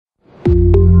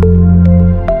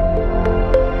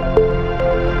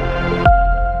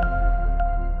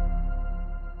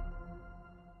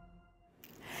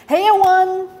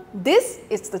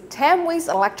it's the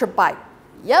Tenways electric bike.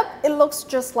 Yep, it looks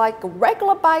just like a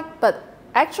regular bike, but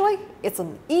actually it's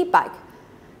an e-bike.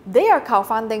 They are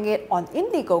crowdfunding it on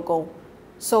IndieGogo,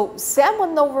 so Sam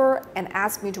went over and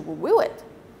asked me to review it.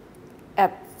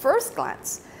 At first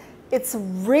glance, it's a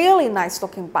really nice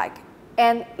looking bike,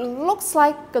 and it looks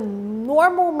like a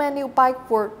normal manual bike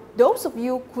for those of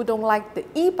you who don't like the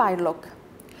e-bike look.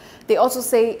 They also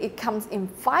say it comes in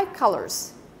 5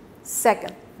 colors.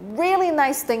 Second, really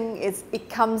nice thing is it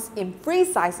comes in 3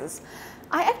 sizes.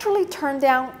 I actually turned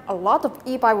down a lot of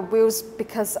e-bike reviews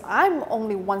because I'm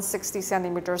only 160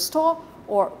 centimeters tall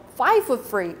or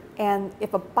 5'3", and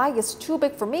if a bike is too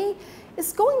big for me,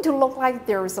 it's going to look like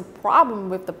there is a problem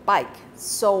with the bike.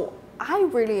 So I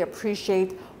really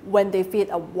appreciate when they fit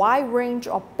a wide range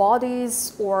of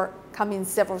bodies or come in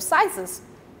several sizes.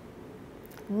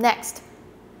 Next,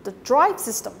 the drive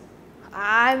system.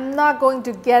 I'm not going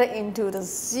to get into the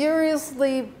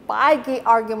seriously bikey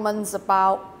arguments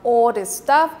about all this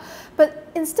stuff, but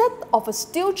instead of a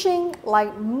steel chain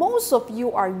like most of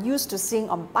you are used to seeing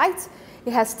on bikes,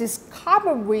 it has this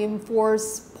carbon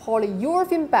reinforced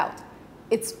polyurethane belt.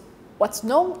 It's what's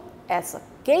known as a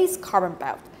gauge carbon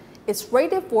belt. It's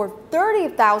rated for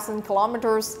 30,000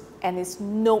 kilometers and it's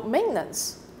no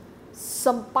maintenance.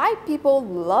 Some bike people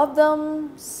love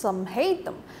them, some hate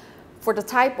them. For the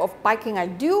type of biking I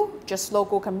do, just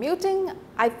local commuting,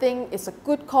 I think it's a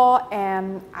good call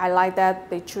and I like that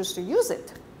they choose to use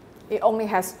it. It only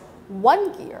has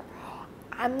 1 gear.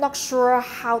 I'm not sure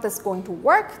how that's going to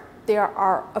work. There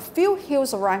are a few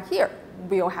hills around here.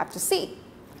 We'll have to see.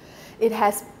 It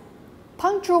has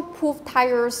puncture-proof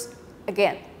tires.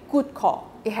 Again, good call.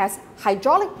 It has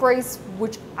hydraulic brakes,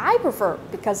 which I prefer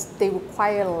because they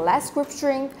require less grip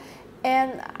strength,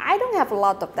 and I don't have a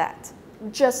lot of that.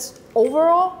 Just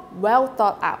overall, well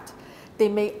thought out. They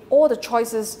made all the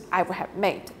choices I would have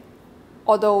made.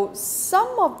 Although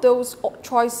some of those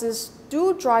choices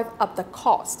do drive up the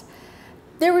cost.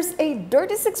 There is a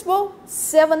 36-volt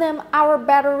 7 Ah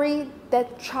battery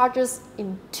that charges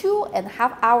in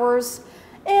 2.5 hours,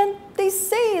 and they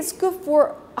say it's good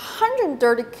for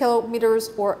 130 kilometers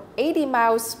or 80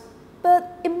 miles,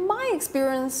 but in my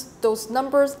experience, those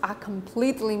numbers are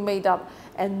completely made up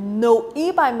and no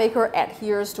e-bike maker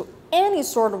adheres to any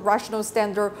sort of rational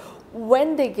standard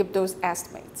when they give those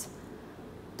estimates.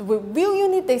 The review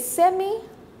unit they sent me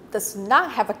does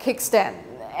not have a kickstand,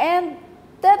 and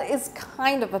that is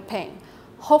kind of a pain.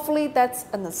 Hopefully that's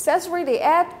an accessory they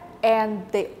add,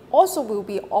 and they also will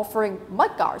be offering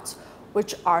mudguards,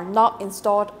 which are not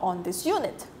installed on this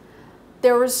unit.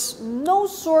 There is no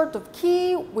sort of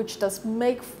key, which does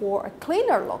make for a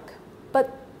cleaner look,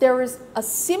 but there is a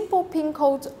simple PIN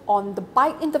code on the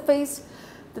bike interface.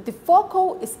 The default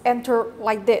code is entered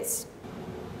like this.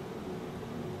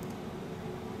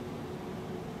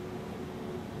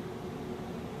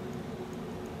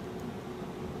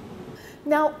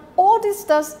 Now, all this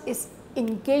does is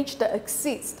engage the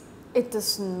assist. It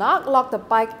does not lock the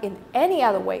bike in any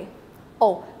other way.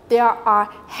 Oh, there are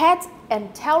head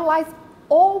and tail lights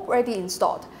already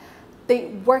installed. They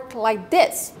work like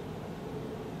this.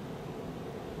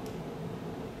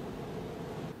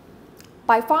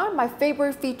 By far, my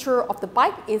favorite feature of the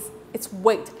bike is its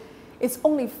weight. It's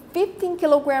only 15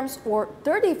 kilograms or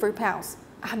 33 pounds.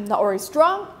 I'm not very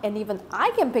strong, and even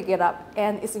I can pick it up,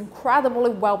 and it's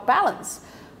incredibly well balanced.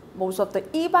 Most of the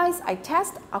e-bikes I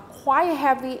test are quite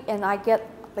heavy, and I get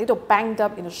a little banged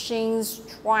up in the shins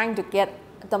trying to get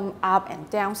them up and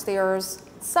downstairs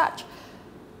and such.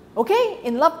 Okay,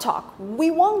 in love talk,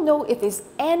 we won't know if it's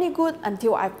any good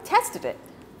until I've tested it.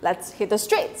 Let's hit the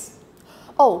streets.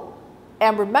 Oh,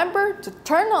 and remember to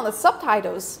turn on the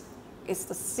subtitles. It's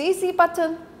the CC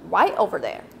button right over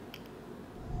there.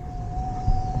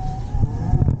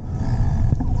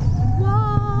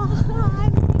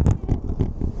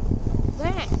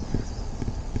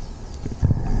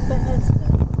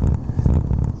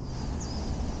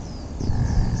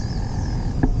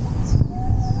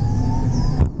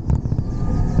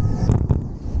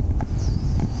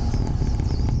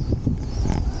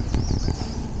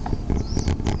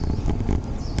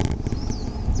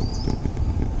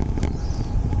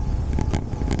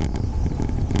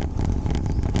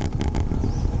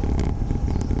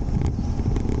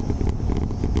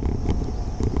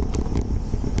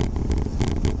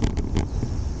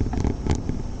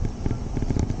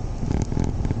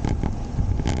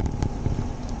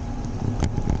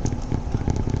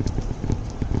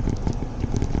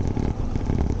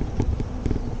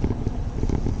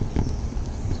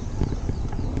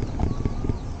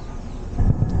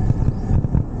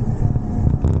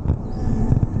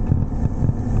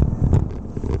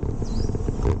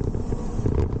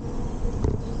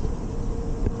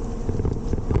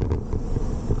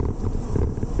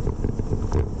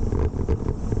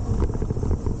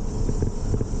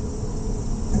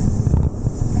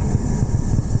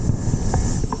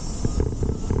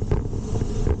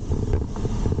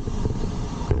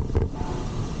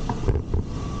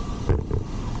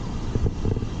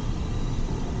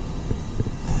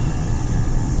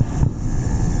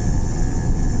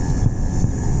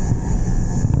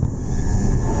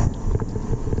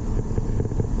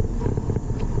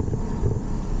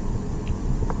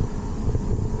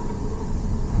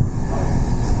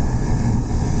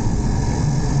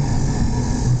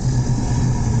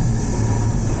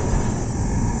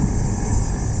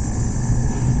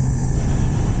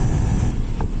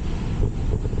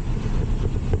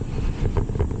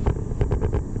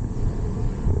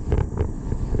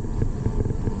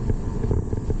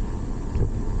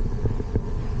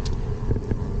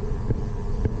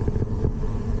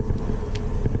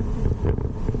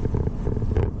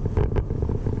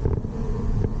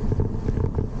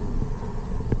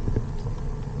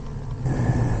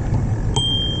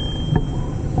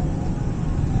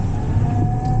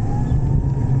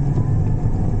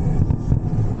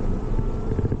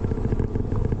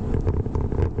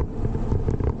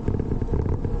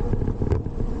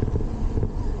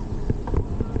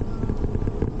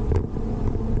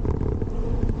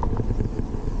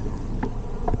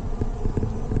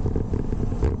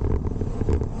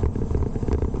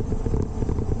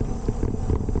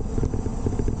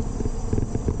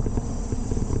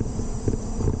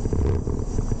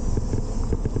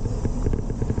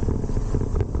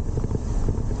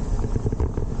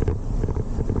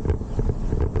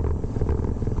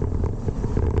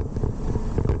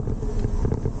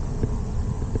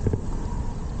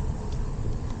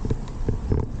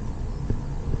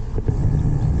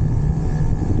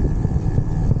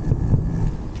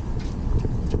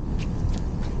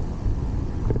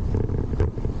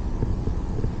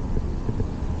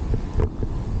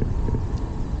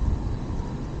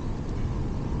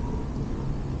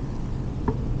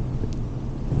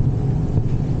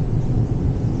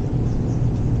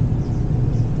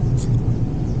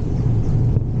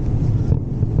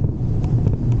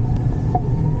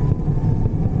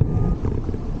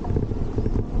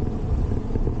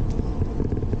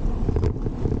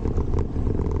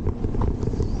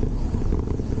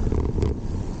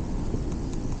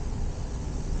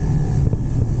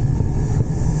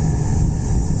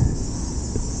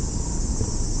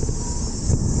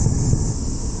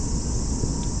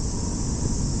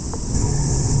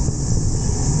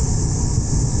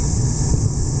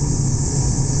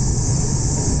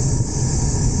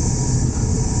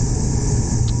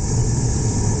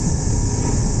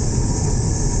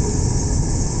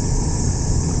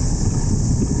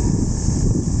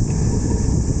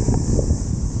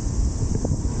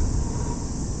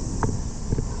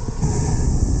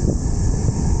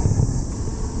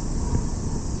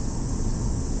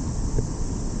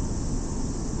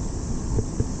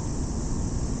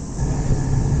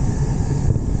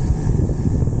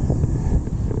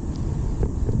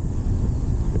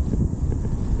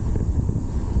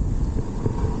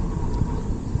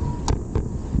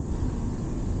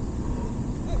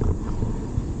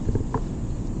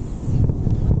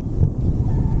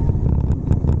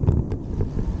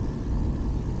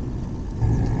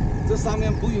 这上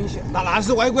面不允许。那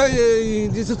是外国，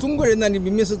你是中国人呢，你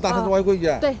明明是打他是外国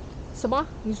人。对，什么？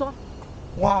你说？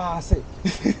哇塞，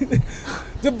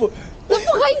这不可以上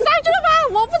去了吗？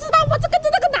我不知道，我这跟着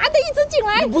那个男的一直进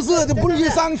来。不是，这不允许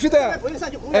上去的。不允许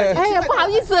上去公园。哎呀，不好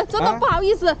意思，真的不好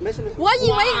意思。没事没事。我以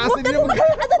为我跟着那个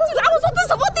男的进来，我说这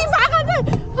什么地方啊？这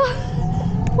啊，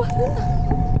我真的。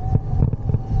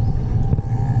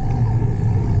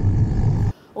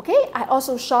Okay, I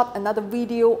also shot another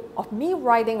video of me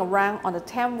riding around on the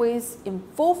Tenways in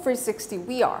full 360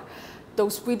 VR.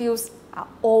 Those videos are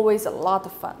always a lot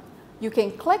of fun. You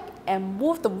can click and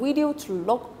move the video to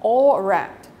look all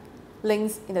around.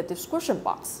 Links in the description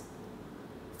box.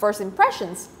 First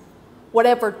impressions.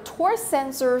 Whatever torque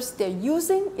sensors they're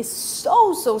using is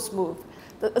so smooth.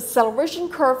 The acceleration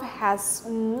curve has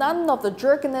none of the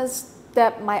jerkiness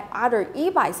that my other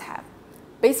e-bikes have.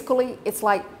 Basically, it's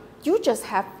like you just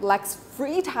have legs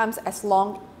 3 times as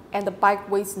long and the bike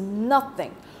weighs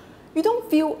nothing. You don't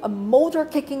feel a motor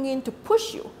kicking in to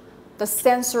push you. The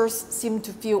sensors seem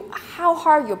to feel how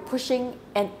hard you're pushing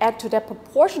and add to that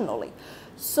proportionally.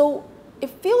 So it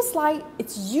feels like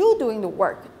it's you doing the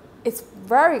work. It's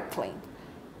very clean.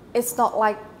 It's not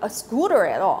like a scooter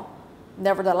at all.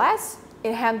 Nevertheless,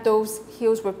 it handles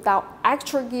hills without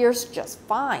extra gears just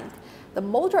fine. The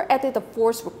motor added the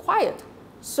force required.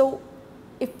 So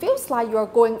it feels like you are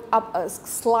going up a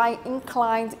slight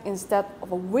incline instead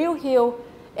of a real hill,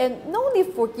 and no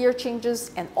need for gear changes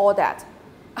and all that.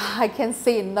 I can't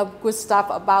say enough good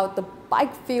stuff about the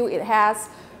bike feel it has.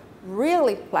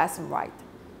 Really pleasant ride.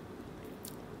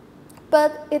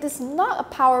 But it is not a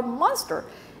power monster.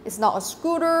 It's not a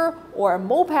scooter or a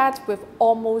moped with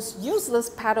almost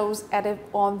useless pedals added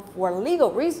on for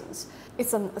legal reasons.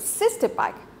 It's an assisted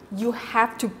bike. You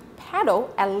have to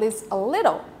pedal at least a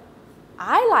little.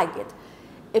 I like it.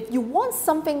 If you want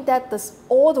something that does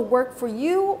all the work for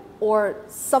you or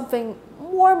something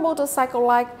more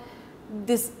motorcycle-like,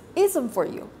 this isn't for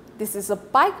you. This is a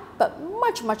bike, but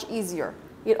much easier.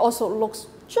 It also looks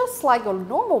just like a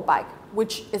normal bike,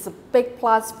 which is a big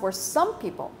plus for some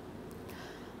people.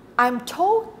 I'm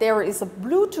told there is a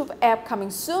Bluetooth app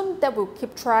coming soon that will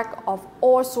keep track of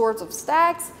all sorts of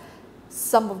stats.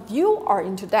 Some of you are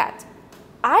into that.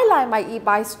 I like my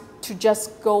e-bikes to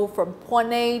just go from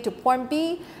point A to point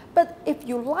B, but if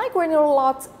you like granular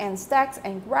lots and stacks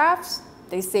and graphs,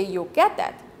 they say you'll get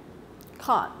that.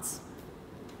 Cons.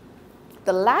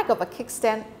 The lack of a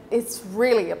kickstand is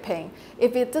really a pain.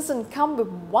 If it doesn't come with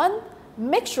one,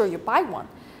 make sure you buy one.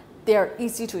 They're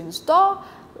easy to install.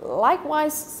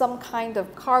 Likewise, some kind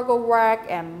of cargo rack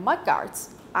and mudguards.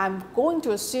 I'm going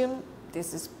to assume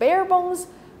this is bare bones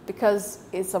because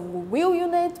it's a wheel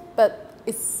unit, but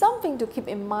it's something to keep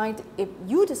in mind if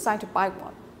you decide to buy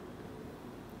one.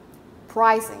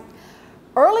 Pricing.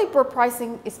 Early bird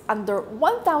pricing is under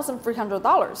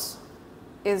 $1,300.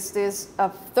 Is this a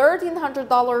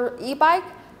 $1,300 e-bike?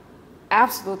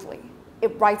 Absolutely.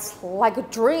 It rides like a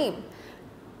dream.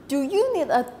 Do you need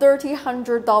a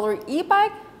 $1,300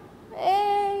 e-bike?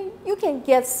 You can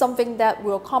get something that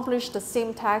will accomplish the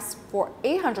same task for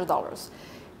 $800.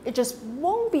 It just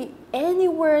won't be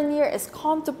anywhere near as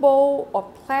comfortable or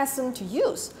pleasant to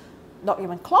use. Not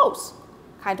even close.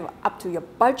 Kind of up to your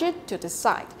budget to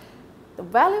decide. The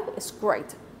value is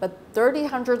great, but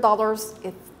 $1,300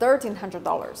 is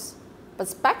 $1,300. But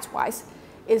specs-wise,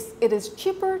 it is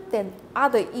cheaper than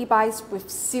other e-bikes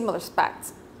with similar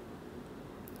specs.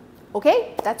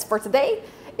 Okay, that's for today.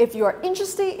 If you are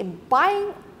interested in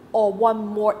buying or want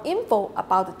more info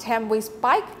about the Tenways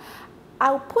bike,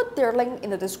 I'll put their link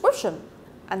in the description.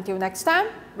 Until next time,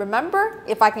 remember,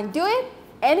 if I can do it,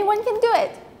 anyone can do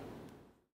it.